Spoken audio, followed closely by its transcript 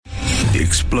The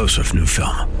explosive new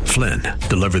film, Flynn,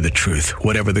 deliver the truth,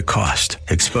 whatever the cost,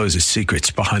 exposes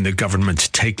secrets behind the government's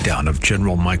takedown of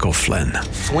General Michael Flynn.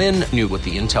 Flynn knew what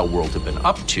the intel world had been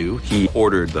up to. He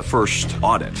ordered the first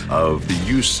audit of the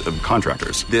use of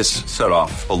contractors. This set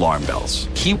off alarm bells.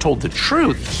 He told the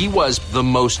truth. He was the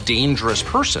most dangerous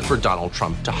person for Donald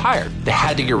Trump to hire. They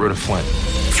had to get rid of Flynn.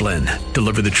 Flynn,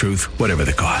 deliver the truth, whatever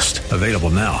the cost. Available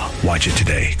now. Watch it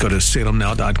today. Go to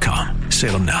salemnow.com.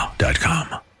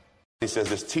 salemnow.com. He says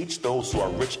this, teach those who are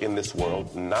rich in this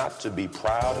world not to be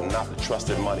proud and not to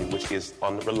trust in money, which is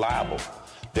unreliable.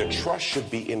 Their trust should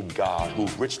be in God, who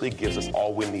richly gives us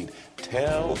all we need.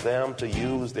 Tell them to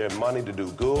use their money to do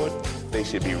good. They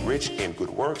should be rich in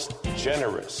good works,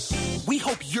 generous. We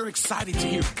hope you're excited to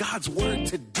hear God's word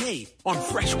today on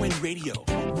Fresh Wind Radio.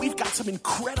 We've got some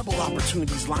incredible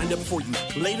opportunities lined up for you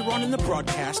later on in the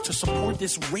broadcast to support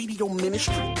this radio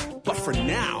ministry. But for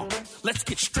now, let's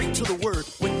get straight to the word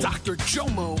with Dr.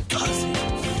 Jomo Cousin.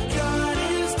 God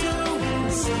is doing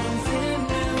something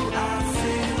new. I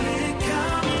feel it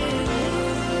coming.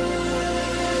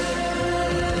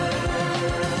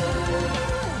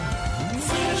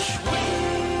 Fresh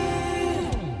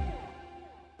Wind.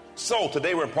 So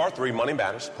today we're in part 3, Money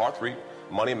Matters. Part 3,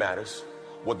 Money Matters.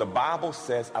 What the Bible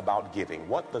says about giving.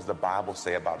 What does the Bible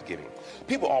say about giving?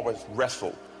 People always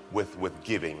wrestle with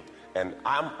giving. And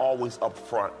I'm always up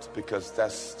front because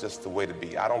that's just the way to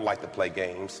be. I don't like to play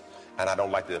games, and I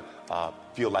don't like to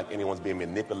feel like anyone's being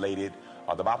manipulated.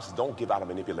 The Bible says don't give out of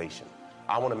manipulation.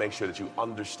 I want to make sure that you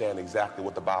understand exactly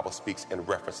what the Bible speaks in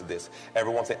reference to this.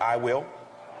 Everyone say, I will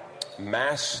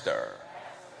master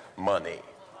money.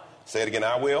 Say it again,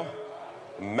 I will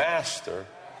master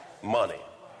money.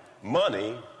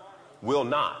 Money will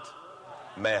not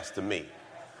master me.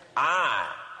 I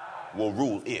will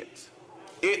rule it.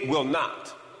 It will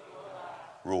not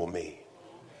rule me.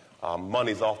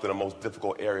 Money is often the most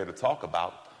difficult area to talk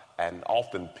about, and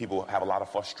often people have a lot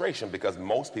of frustration because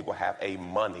most people have a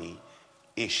money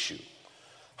issue.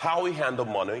 How we handle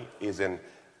money is an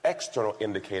external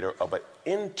indicator of an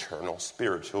internal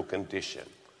spiritual condition.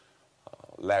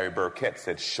 Larry Burkett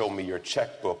said, show me your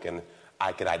checkbook and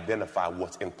I can identify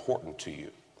what's important to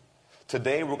you.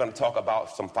 Today, we're going to talk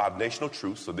about some foundational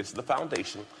truths. So this is the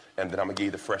foundation, and then I'm going to give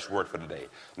you the fresh word for today.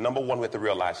 Number one, we have to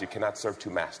realize you cannot serve two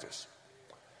masters.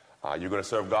 You're going to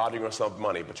serve God, you're going to serve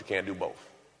money, but you can't do both.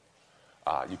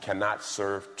 You cannot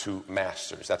serve two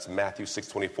masters. That's Matthew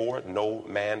 6:24. No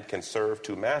man can serve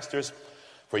two masters,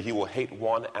 for he will hate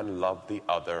one and love the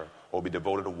other, or be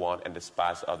devoted to one and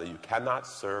despise the other. You cannot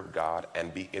serve God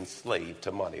and be enslaved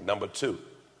to money. Number two,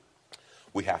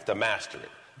 we have to master it.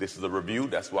 This is a review.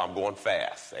 That's why I'm going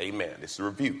fast. Amen. This is a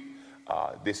review.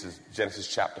 This is Genesis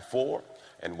chapter 4,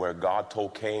 and where God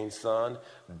told Cain's son,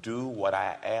 do what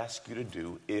I ask you to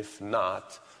do. If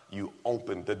not, you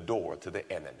open the door to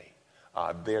the enemy.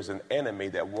 There's an enemy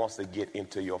that wants to get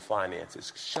into your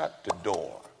finances. Shut the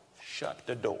door. Shut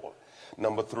the door.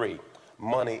 Number 3,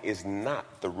 money is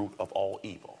not the root of all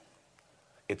evil.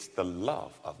 It's the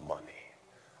love of money.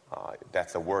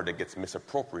 That's a word that gets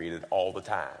misappropriated all the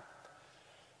time.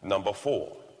 Number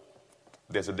 4,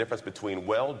 there's a difference between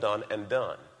well done and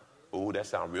done. Ooh, that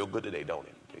sounds real good today, don't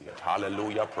it?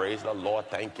 Hallelujah, praise the Lord,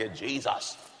 thank you,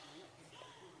 Jesus.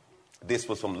 This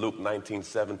was from Luke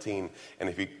 19:17, and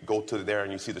if you go to there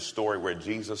and you see the story where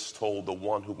Jesus told the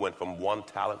one who went from 1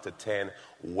 talent to 10,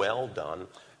 well done,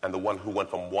 and the one who went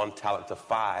from 1 talent to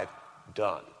 5,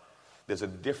 done. There's a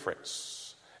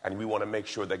difference, and we want to make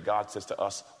sure that God says to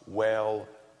us, well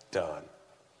done.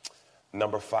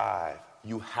 Number 5,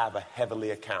 you have a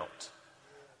heavenly account.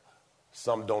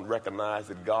 Some don't recognize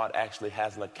that God actually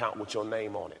has an account with your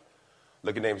name on it.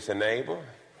 Look at your neighbor and say, neighbor,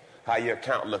 how your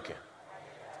account looking?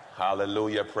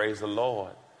 Hallelujah, praise the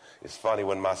Lord. It's funny,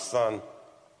 when my son,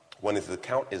 when his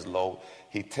account is low,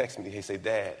 he texts me, he say,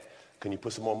 Dad, can you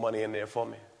put some more money in there for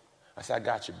me? I said, I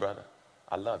got you, brother.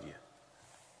 I love you.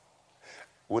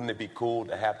 Wouldn't it be cool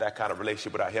to have that kind of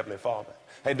relationship with our Heavenly Father?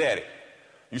 Hey, Daddy,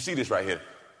 you see this right here?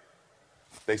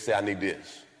 They say, I need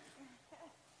this.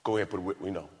 Go ahead and put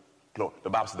it, Lord, the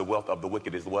Bible says the wealth of the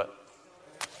wicked is what?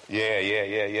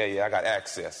 Yeah. I got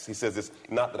access. He says this,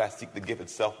 not that I seek the gift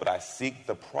itself, but I seek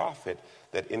the profit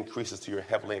that increases to your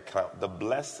heavenly account, the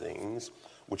blessings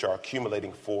which are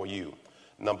accumulating for you.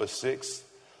 Number 6,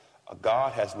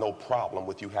 God has no problem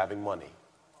with you having money.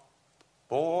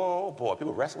 Oh, boy,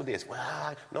 people wrestle with this.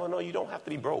 Well, no, you don't have to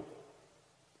be broke.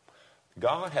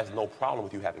 God has no problem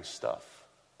with you having stuff.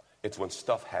 It's when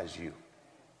stuff has you.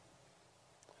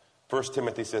 1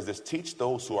 Timothy says this, teach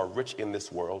those who are rich in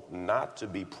this world not to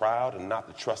be proud and not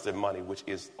to trust in money, which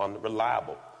is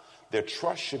unreliable. Their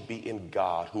trust should be in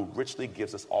God, who richly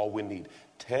gives us all we need.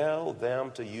 Tell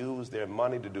them to use their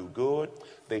money to do good.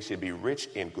 They should be rich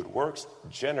in good works,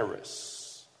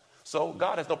 generous. So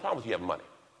God has no problem if you have money.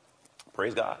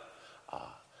 Praise God.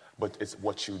 But it's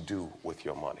what you do with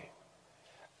your money.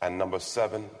 And number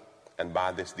 7, and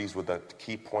by this, these were the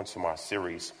key points from our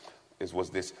series,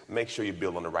 was this: make sure you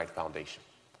build on the right foundation.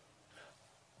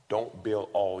 Don't build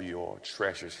all your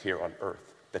treasures here on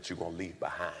earth that you're going to leave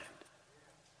behind.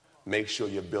 Make sure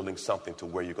you're building something to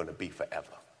where you're going to be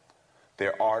forever.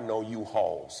 There are no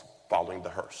U-Hauls following the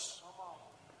hearse.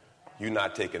 You're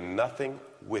not taking nothing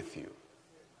with you.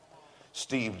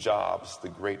 Steve Jobs, the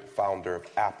great founder of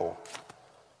Apple,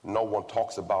 no one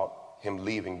talks about him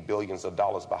leaving billions of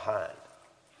dollars behind.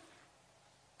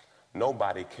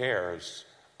 Nobody cares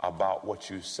about what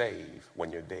you save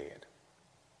when you're dead.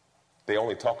 They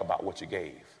only talk about what you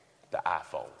gave, the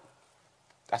iPhone.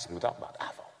 That's what we talk about, the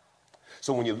iPhone.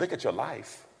 So when you look at your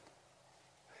life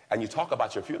and you talk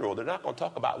about your funeral, they're not going to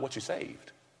talk about what you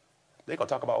saved. They're going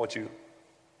to talk about what you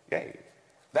gave.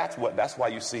 That's why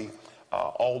you see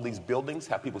all these buildings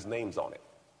have people's names on it.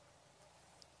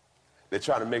 They're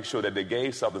trying to make sure that they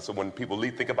gave something so when people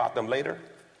think about them later,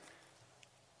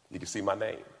 you can see my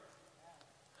name.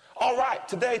 All right,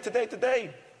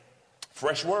 today.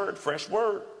 Fresh word.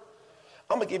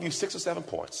 I'm going to give you 6 or 7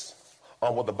 points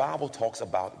on what the Bible talks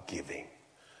about giving.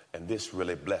 And this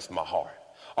really blessed my heart.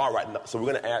 All right, so I'm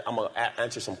going to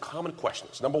answer some common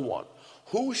questions. Number 1,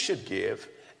 who should give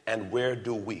and where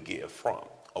do we give from?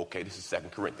 Okay, this is 2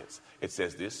 Corinthians. It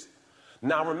says this: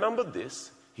 now remember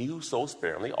this, he who sows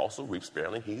sparingly also reaps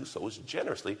sparingly. He who sows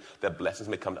generously, that blessings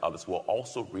may come to others, will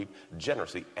also reap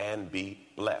generously and be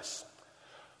blessed.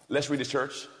 Let's read this,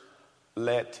 church.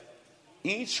 Let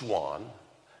each one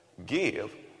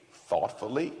give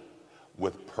thoughtfully,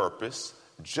 with purpose,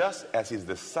 just as he's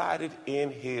decided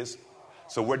in his.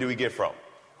 So where do we give from?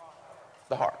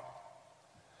 The heart.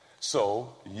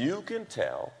 So you can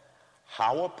tell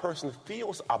how a person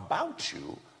feels about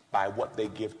you by what they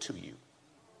give to you.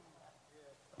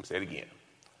 I'm going to say it again.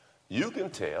 You can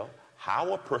tell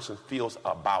how a person feels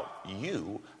about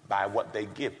you by what they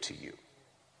give to you.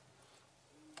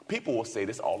 People will say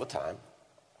this all the time: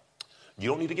 you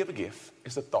don't need to give a gift.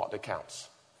 It's a thought that counts.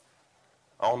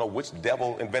 I don't know which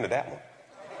devil invented that one.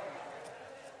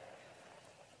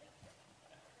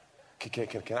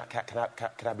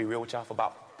 Can I be real with y'all for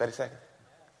about 30 seconds?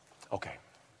 Okay.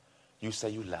 You say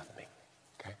you love me,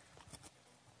 okay?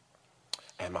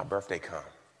 And my birthday comes,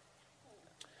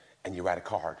 and you write a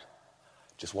card.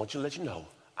 Just want you to let you know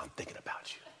I'm thinking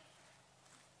about you.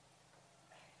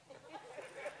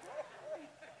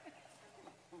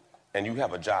 And you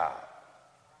have a job,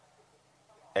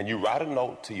 and you write a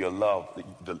note to your love,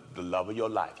 the love of your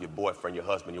life, your boyfriend, your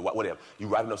husband, your wife, whatever. You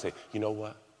write a note, say, you know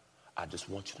what? I just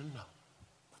want you to know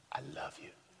I love you.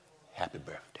 Happy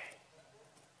birthday.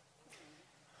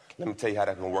 Let me tell you how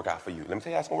that's going to work out for you.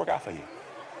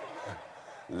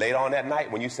 Later on that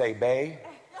night when you say, babe,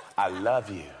 I love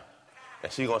you.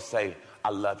 And she's going to say, I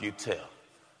love you too.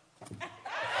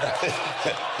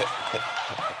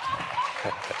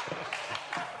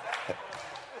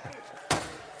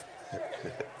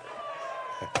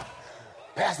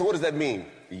 Pastor, what does that mean?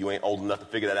 You ain't old enough to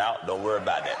figure that out. Don't worry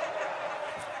about that.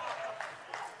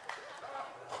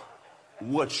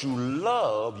 What you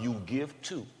love, you give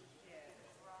to.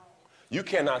 You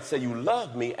cannot say you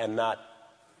love me and not.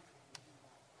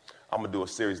 I'm going to do a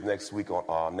series next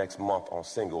month on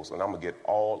singles, and I'm going to get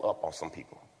all up on some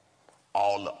people.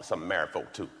 All up. Some married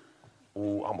folk, too.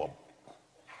 Ooh,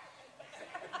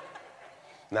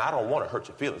 Now, I don't want to hurt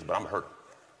your feelings, but I'm going to hurt them.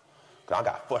 Because I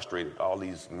got frustrated, all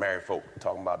these married folk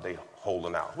talking about they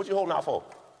holding out. What you holding out for?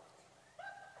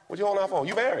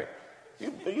 You married.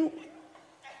 You.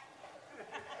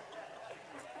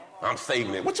 I'm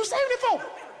saving it. What you saving it for?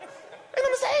 Ain't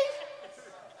nothing to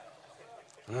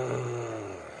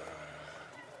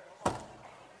save.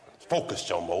 Focus,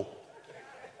 Jomo.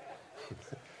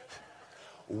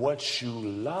 What you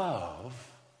love,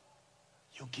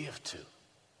 you give to.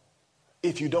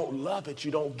 If you don't love it,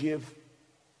 you don't give.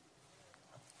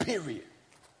 Period.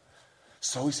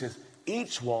 So he says,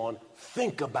 each one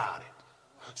think about it.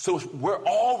 So we're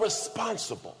all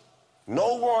responsible.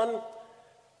 No one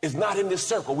is not in this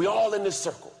circle. We're all in this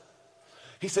circle.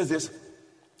 He says this: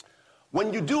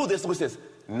 when you do this, he says,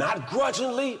 not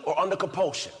grudgingly or under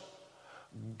compulsion.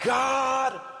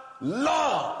 God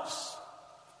loves.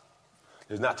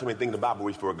 There's not too many things in the Bible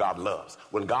where God loves.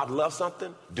 When God loves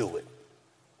something, do it.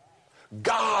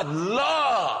 God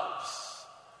loves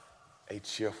a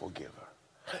cheerful giver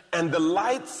and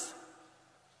delights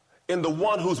in the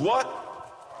one who's what?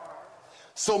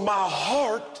 So my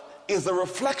heart is a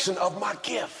reflection of my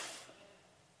gift.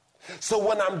 So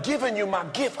when I'm giving you my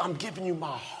gift, I'm giving you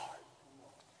my heart.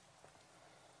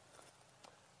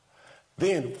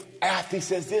 Then after he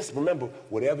says this, remember,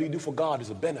 whatever you do for God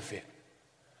is a benefit.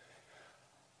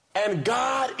 And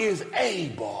God is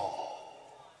able.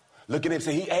 Look at him and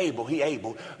say, he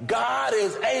able. God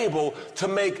is able to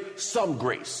make some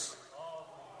grace.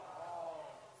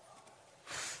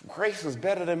 Grace is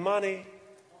better than money.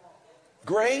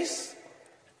 Grace.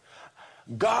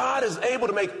 God is able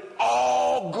to make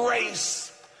all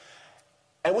grace.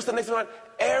 And what's the next one?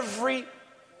 Every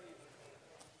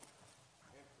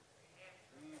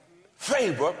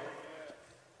favor,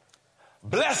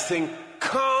 blessing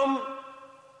come.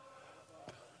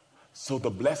 So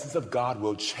the blessings of God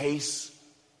will chase.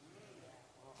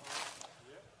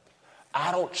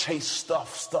 I don't chase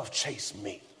stuff. Stuff chase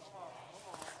me.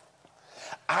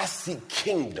 I seek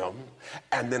kingdom,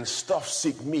 and then stuff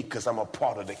seek me because I'm a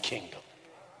part of the kingdom.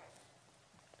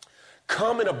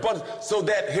 Come in abundance, so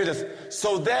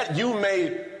that you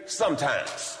may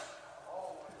sometimes,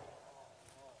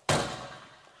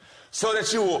 so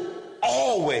that you will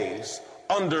always,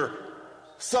 under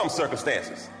some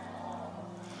circumstances,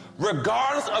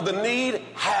 regardless of the need,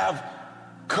 have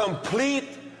complete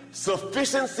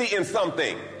sufficiency in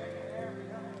something.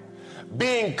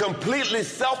 Being completely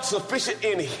self-sufficient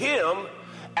in him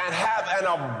and have an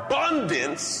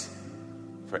abundance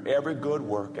for every good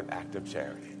work and act of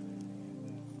charity.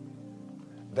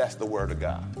 That's the word of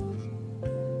God.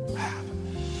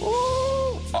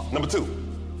 Number 2,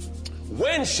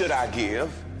 when should I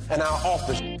give and how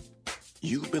often?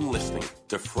 You've been listening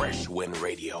to Fresh Wind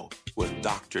Radio with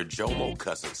Dr. Jomo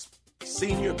Cousins,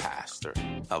 Senior Pastor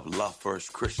of Love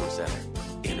First Christian Center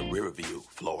in Riverview,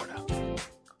 Florida.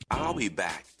 I'll be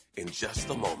back in just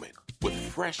a moment with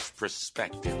fresh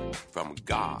perspective from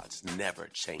God's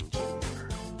never-changing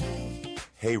word.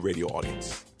 Hey, radio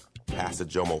audience. Pastor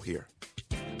Jomo here.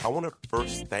 I want to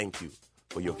first thank you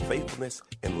for your faithfulness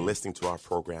in listening to our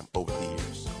program over the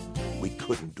years. We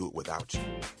couldn't do it without you.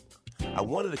 I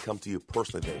wanted to come to you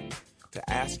personally today to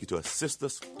ask you to assist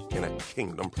us in a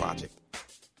kingdom project.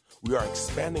 We are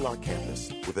expanding our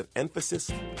campus with an emphasis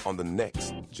on the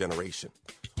next generation.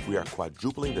 We are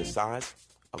quadrupling the size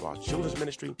of our children's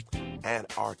ministry and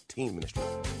our teen ministry,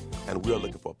 and we are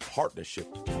looking for a partnership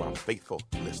from our faithful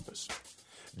listeners.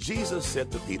 Jesus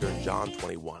said to Peter in John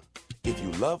 21, "If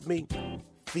you love me,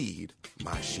 feed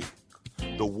my sheep."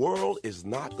 The world is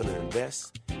not going to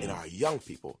invest in our young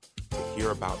people to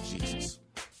hear about Jesus.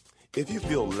 If you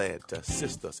feel led to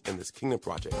assist us in this kingdom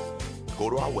project, go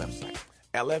to our website,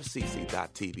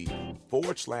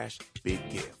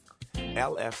 lfcc.tv/big-give.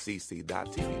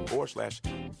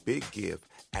 lfcc.tv/big-give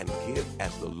and give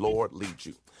as the Lord leads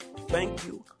you. Thank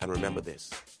you, and remember this,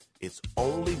 it's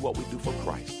only what we do for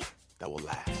Christ that will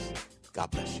last. God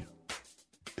bless you.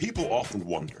 People often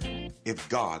wonder if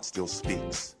God still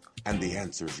speaks, and the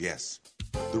answer is yes.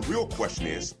 The real question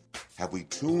is, have we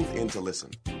tuned in to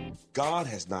listen? God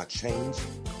has not changed,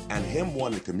 and him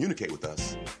wanting to communicate with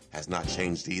us has not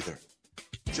changed either.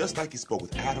 Just like he spoke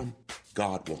with Adam,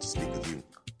 God wants to speak with you.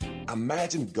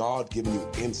 Imagine God giving you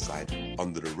insight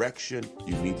on the direction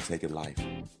you need to take in life.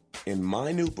 In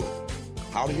my new book,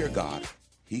 How to Hear God,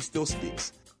 He Still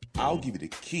Speaks, I'll give you the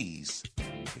keys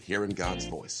to hearing God's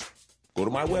voice. Go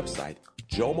to my website,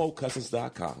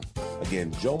 JomoCousins.com.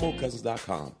 Again,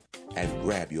 JomoCousins.com, and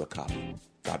grab you a copy.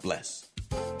 God bless.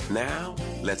 Now,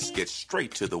 let's get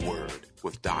straight to the word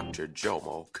with Dr.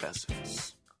 Jomo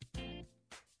Cousins.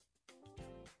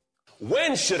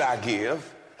 When should I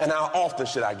give and how often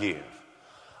should I give?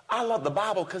 I love the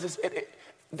Bible because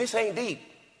this ain't deep.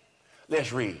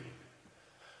 Let's read.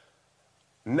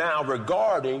 Now,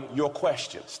 regarding your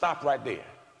question, stop right there.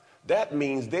 That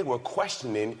means they were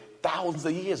questioning thousands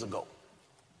of years ago.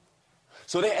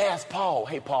 So they asked Paul,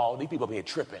 "Hey, Paul, these people up here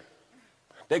tripping.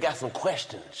 They got some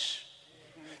questions.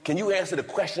 Can you answer the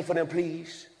question for them,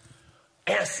 please?"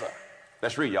 Answer.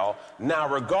 Let's read, y'all. Now,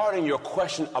 regarding your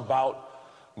question about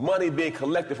money being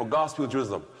collected for God's people in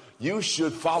Jerusalem, you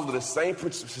should follow the same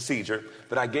procedure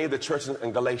that I gave the church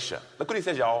in Galatia. Look what he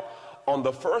says, y'all. On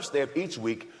the first day of each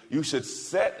week, you should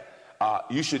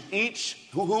each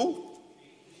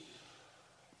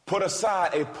put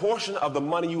aside a portion of the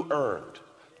money you earned.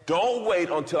 Don't wait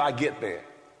until I get there.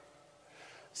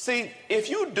 See, if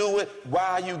you do it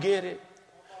while you get it,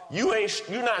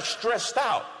 you're not stressed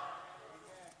out.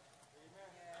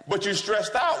 But you're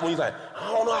stressed out when you're like,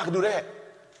 "I don't know how I can do that."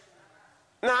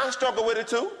 Now, I struggle with it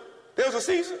too. There was a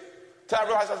season till I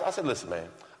realized, I said, "Listen, man,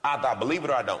 either I believe it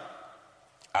or I don't.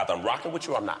 Either I'm rocking with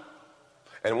you or I'm not."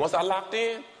 And once I locked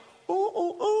in,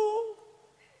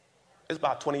 It's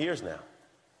about 20 years now.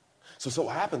 So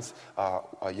what happens,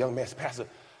 a young man said, Pastor,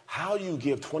 how do you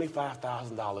give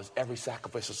 $25,000 every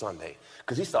sacrificial Sunday?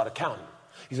 Because he started counting.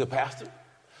 He said, Pastor,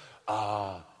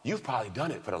 you've probably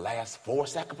done it for the last 4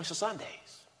 sacrificial Sundays.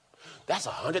 That's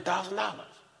 $100,000.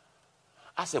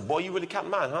 I said, boy, you really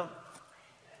counting mine, huh?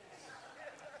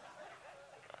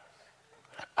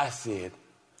 I said,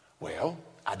 well,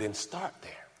 I didn't start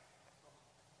there.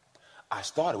 I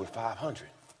started with 500.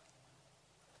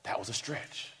 That was a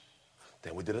stretch.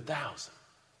 Then we did 1,000.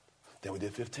 Then we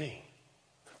did 15.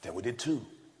 Then we did 2.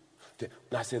 And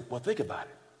I said, well, think about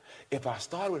it. If I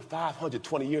started with 500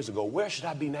 20 years ago, where should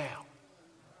I be now?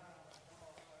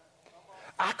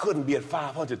 I couldn't be at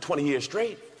 500 20 years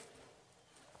straight.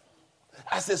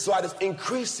 I said, so I just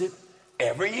increased it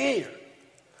every year.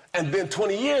 And then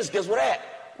 20 years, guess what at?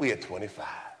 We had 25.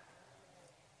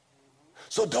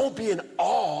 So don't be in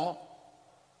awe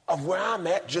of where I'm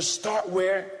at. Just start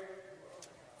where,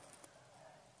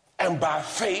 and by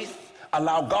faith,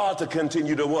 allow God to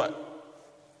continue to what?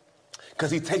 Because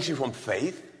he takes you from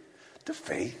faith to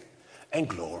faith and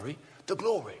glory to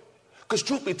glory. Because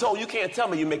truth be told, you can't tell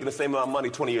me you're making the same amount of money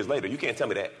 20 years later. You can't tell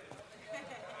me that.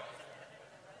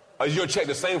 Is your check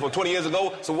the same from 20 years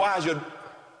ago? So why is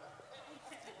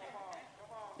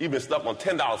you've been stuck on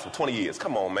 $10 for 20 years.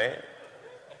 Come on, man.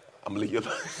 I'm going to leave you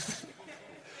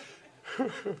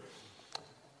alone.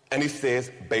 And he says,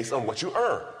 based on what you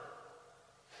earn.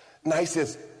 Now he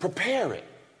says, prepare it.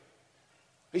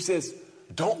 He says,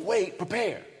 don't wait,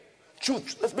 prepare.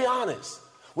 Truth, let's be honest.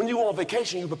 When you go on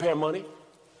vacation, you prepare money.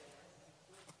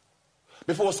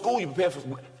 Before school, you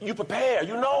prepare.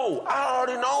 You know, I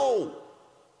already know.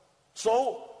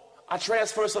 So I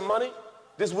transferred some money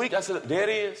this week. I said, there it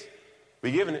is.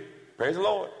 We're giving it. Praise the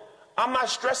Lord. I'm not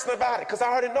stressing about it because I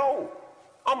already know.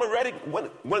 I'm ready.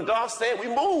 When God said we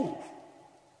move.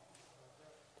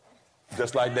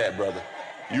 Just like that, brother.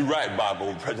 You right,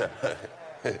 Bible.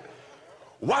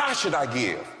 Why should I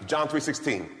give? John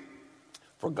 3:16.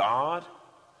 For God,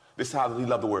 this is how he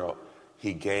loved the world.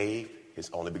 He gave his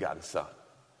only begotten son.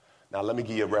 Now let me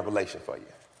give you a revelation for you.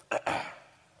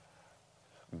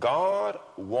 God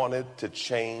wanted to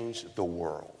change the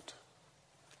world.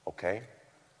 Okay?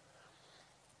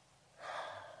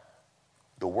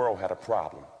 The world had a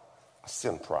problem, a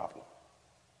sin problem.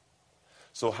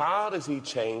 So how does he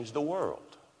change the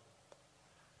world?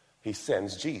 He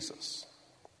sends Jesus.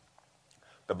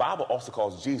 The Bible also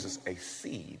calls Jesus a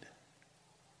seed.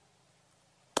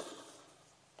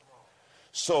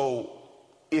 So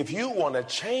if you want to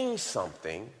change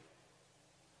something,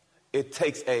 it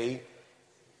takes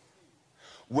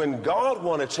when God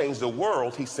wanted to change the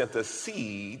world, he sent a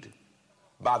seed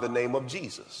by the name of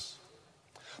Jesus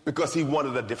because he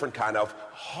wanted a different kind of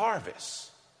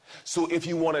harvest. So if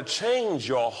you want to change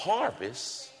your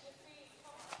harvest,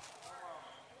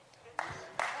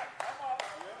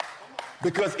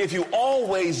 because if you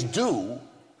always do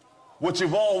what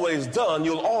you've always done,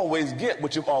 you'll always get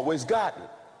what you've always gotten.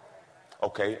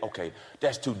 Okay,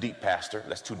 that's too deep, Pastor.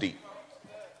 That's too deep.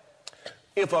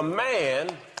 If a man,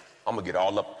 I'm going to get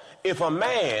all up. If a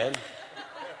man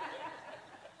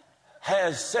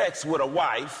has sex with a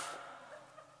wife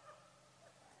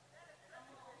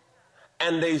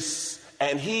and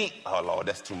he, oh Lord,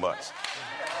 that's too much.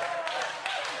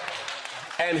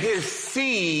 And his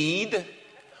seed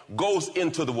goes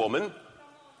into the woman,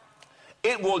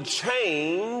 it will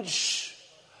change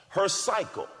her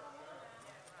cycle.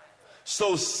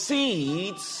 So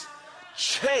seeds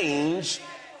change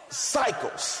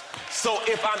cycles. So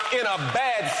if I'm in a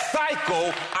bad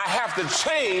cycle, I have to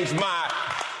change my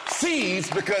seeds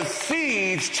because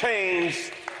seeds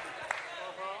change.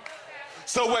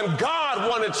 So when God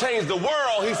wanted to change the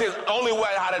world, he says, only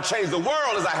way how to change the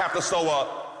world is I have to sow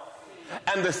up.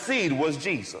 And the seed was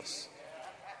Jesus.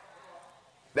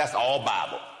 That's all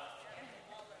Bible.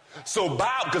 So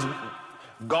Bible, because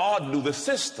God knew the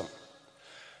system.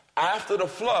 After the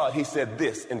flood, he said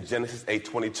this in Genesis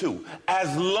 8:22.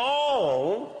 As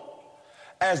long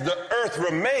as the earth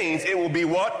remains, it will be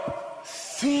what?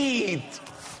 Seed.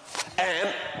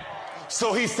 And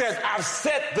so he says, I've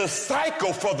set the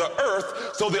cycle for the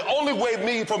earth. So the only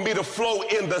way for me to flow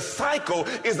in the cycle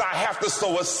is I have to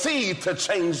sow a seed to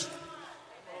change.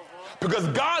 Because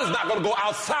God is not going to go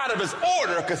outside of his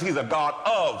order because he's a God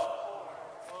of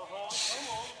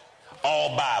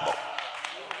all Bible.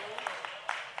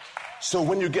 So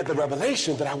when you get the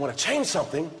revelation that I want to change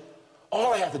something,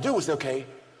 all I have to do is say, okay,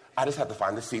 I just have to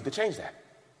find the seed to change that.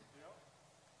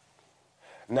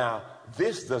 Now,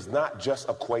 this does not just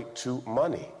equate to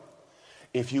money.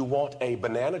 If you want a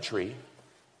banana tree,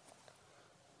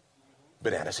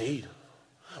 banana seed.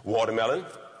 Watermelon,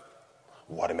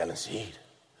 watermelon seed.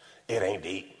 It ain't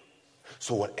deep.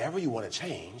 So whatever you want to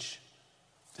change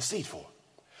the seed for.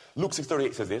 Luke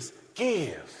 6:38 says this,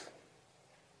 give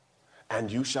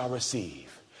and you shall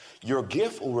receive. Your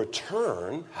gift will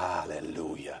return,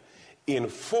 hallelujah, in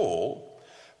full,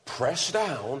 pressed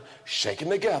down, shaken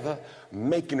together,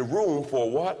 making room for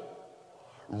what?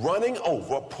 Running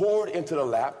over, poured into the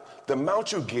lap. The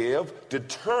amount you give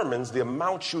determines the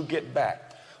amount you get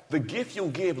back. The gift you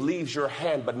give leaves your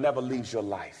hand but never leaves your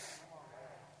life.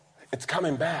 It's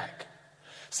coming back.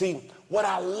 See, what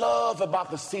I love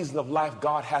about the season of life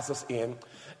God has us in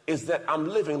is that I'm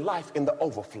living life in the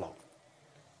overflow.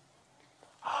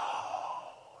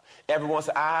 Everyone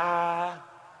say, I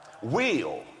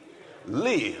will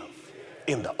live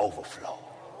in the overflow.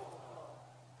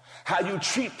 How you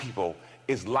treat people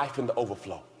is life in the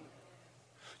overflow.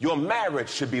 Your marriage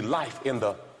should be life in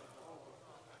the,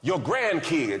 your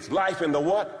grandkids, life in the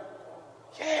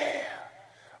what? Yeah.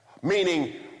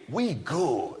 Meaning we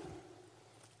good.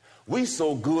 We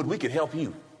so good we can help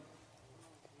you.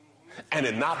 And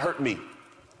it not hurt me.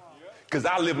 Because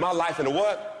I live my life in the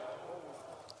what?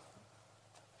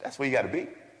 That's where you got to be.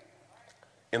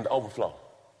 In the overflow.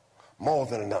 More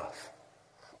than enough.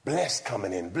 Blessed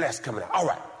coming in, blessed coming out. All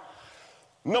right.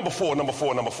 Number four.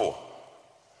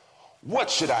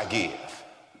 What should I give?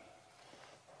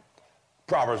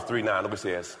 Proverbs 3:9, look, it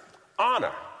says,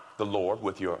 honor the Lord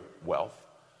with your wealth,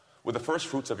 with the first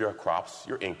fruits of your crops,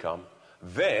 your income.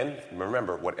 Then,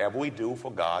 remember, whatever we do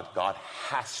for God, God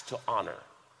has to honor.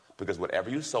 Because whatever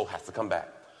you sow has to come back.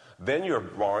 Then your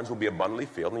barns will be abundantly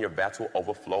filled and your vats will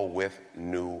overflow with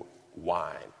new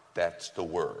wine. That's the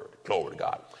word. Glory to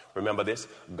God. Remember this,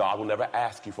 God will never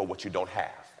ask you for what you don't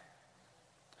have.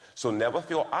 So never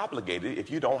feel obligated.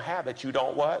 If you don't have it, you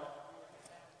don't what?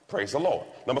 Praise the Lord.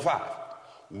 Number 5,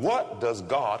 what does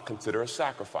God consider a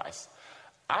sacrifice?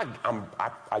 I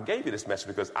gave you this message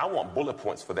because I want bullet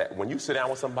points for that. When you sit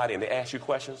down with somebody and they ask you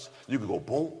questions, you can go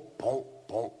boom, boom,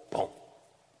 boom, boom.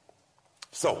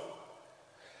 So,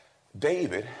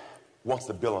 David wants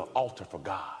to build an altar for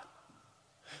God.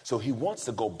 So he wants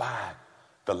to go buy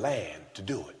the land to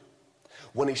do it.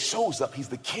 When he shows up, he's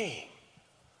the king.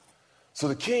 So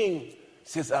the king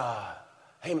says,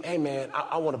 hey man,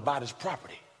 I want to buy this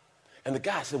property. And the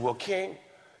guy said, well, king,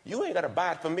 you ain't got to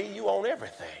buy it for me. You own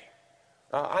everything.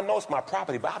 I know it's my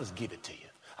property, but I'll just give it to you.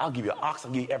 I'll give you an ox,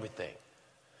 I'll give you everything.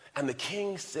 And the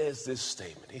king says this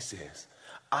statement. He says,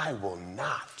 I will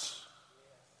not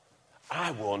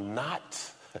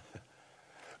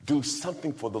do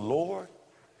something for the Lord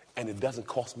and it doesn't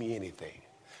cost me anything,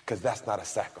 because that's not a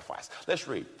sacrifice. Let's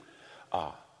read.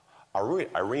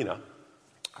 Arena.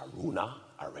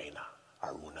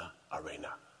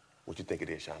 What you think it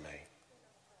is, Charmaine?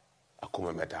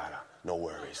 Akuma Matata. No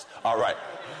worries. All right.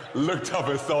 Looked up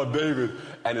and saw David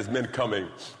and his men coming.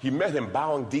 He met him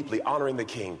bowing deeply, honoring the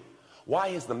king. Why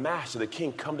is the master, the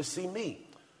king, come to see me?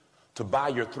 To buy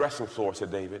your threshing floor,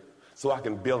 said David, so I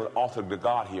can build an altar to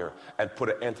God here and put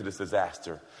an end to this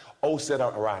disaster. Oh, said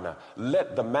Araunah,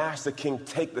 let the master king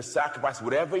take the sacrifice,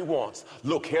 whatever he wants.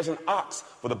 Look, here's an ox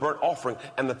for the burnt offering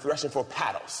and the threshing for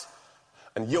paddles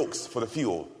and yokes for the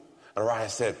fuel. And Araunah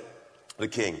said to the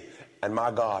king, and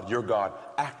my God, your God,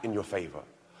 act in your favor.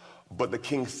 But the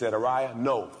king said, Uriah,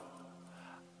 no,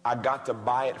 I got to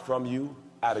buy it from you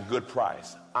at a good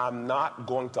price. I'm not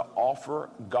going to offer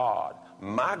God,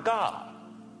 my God,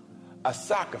 a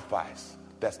sacrifice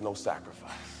that's no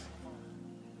sacrifice.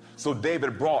 So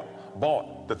David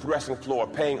bought the threshing floor,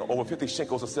 paying over 50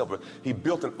 shekels of silver. He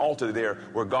built an altar there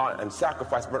where God and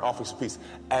sacrificed burnt offerings of peace.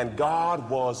 And God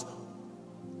was,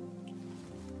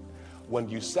 when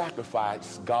you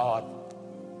sacrifice, God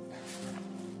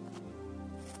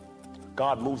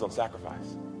moves on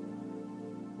sacrifice.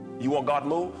 You want God to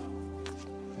move?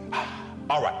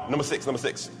 All right, number six.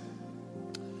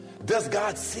 Does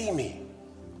God see me?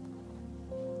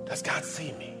 Does God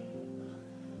see me?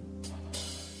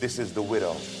 This is the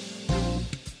widow.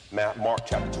 Mark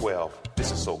chapter 12.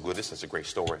 This is so good. This is a great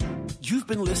story. You've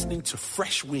been listening to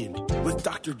Fresh Wind with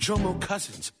Dr. Jomo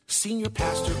Cousins, Senior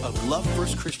Pastor of Love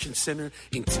First Christian Center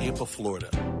in Tampa, Florida.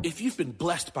 If you've been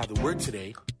blessed by the word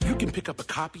today, you can pick up a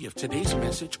copy of today's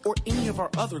message or any of our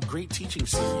other great teaching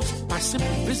series by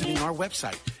simply visiting our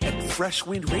website at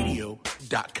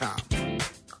freshwindradio.com.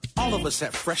 All of us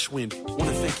at Fresh Wind want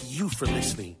to thank you for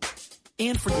listening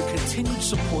and for your continued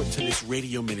support to this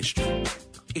radio ministry.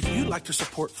 If you'd like to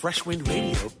support Fresh Wind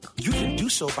Radio, you can do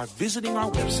so by visiting our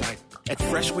website at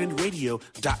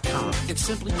freshwindradio.com and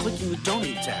simply clicking the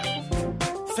Donate tab.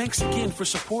 Thanks again for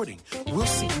supporting. We'll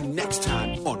see you next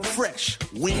time on Fresh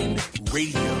Wind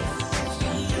Radio.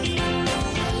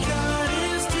 God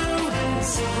is doing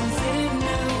something new.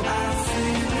 I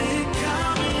feel it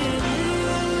coming.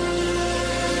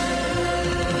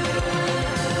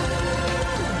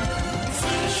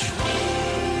 Fresh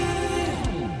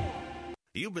Wind.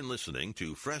 You've been listening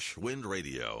to Fresh Wind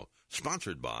Radio,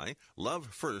 sponsored by Love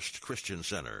First Christian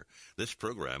Center. This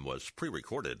program was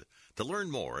pre-recorded. To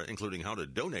learn more, including how to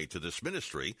donate to this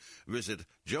ministry, visit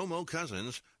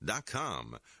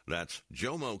JomoCousins.com. That's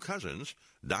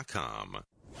JomoCousins.com.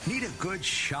 Need a good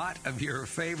shot of your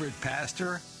favorite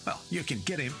pastor? Well, you can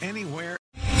get him anywhere.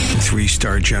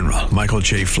 3-star General Michael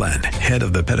J. Flynn, head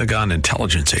of the Pentagon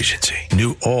Intelligence Agency,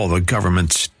 knew all the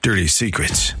government's dirty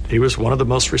secrets. He was one of the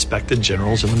most respected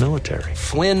generals in the military.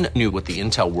 Flynn knew what the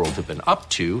intel world had been up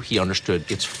to. He understood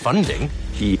its funding.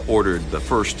 He ordered the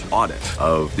first audit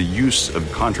of the use of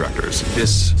contractors.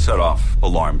 This set off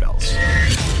alarm bells.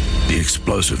 The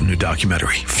explosive new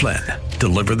documentary, Flynn,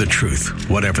 Deliver the Truth,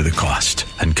 Whatever the Cost,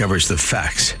 uncovers the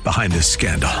facts behind this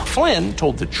scandal. Flynn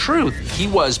told the truth. He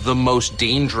was the most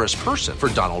dangerous person for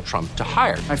Donald Trump to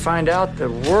hire. I find out the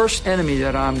worst enemy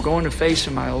that I'm going to face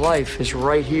in my life is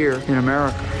right here in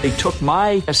America. They took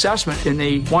my assessment and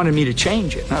they wanted me to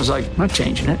change it. And I was like, I'm not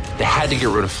changing it. They had to get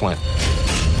rid of Flynn.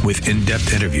 With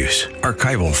in-depth interviews,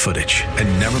 archival footage,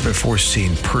 and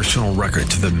never-before-seen personal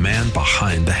records of the man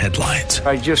behind the headlines.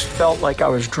 I just felt like I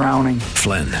was drowning.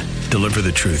 Flynn, Deliver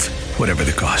the Truth, Whatever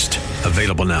the Cost.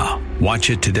 Available now.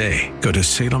 Watch it today. Go to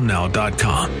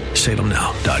salemnow.com.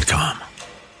 salemnow.com.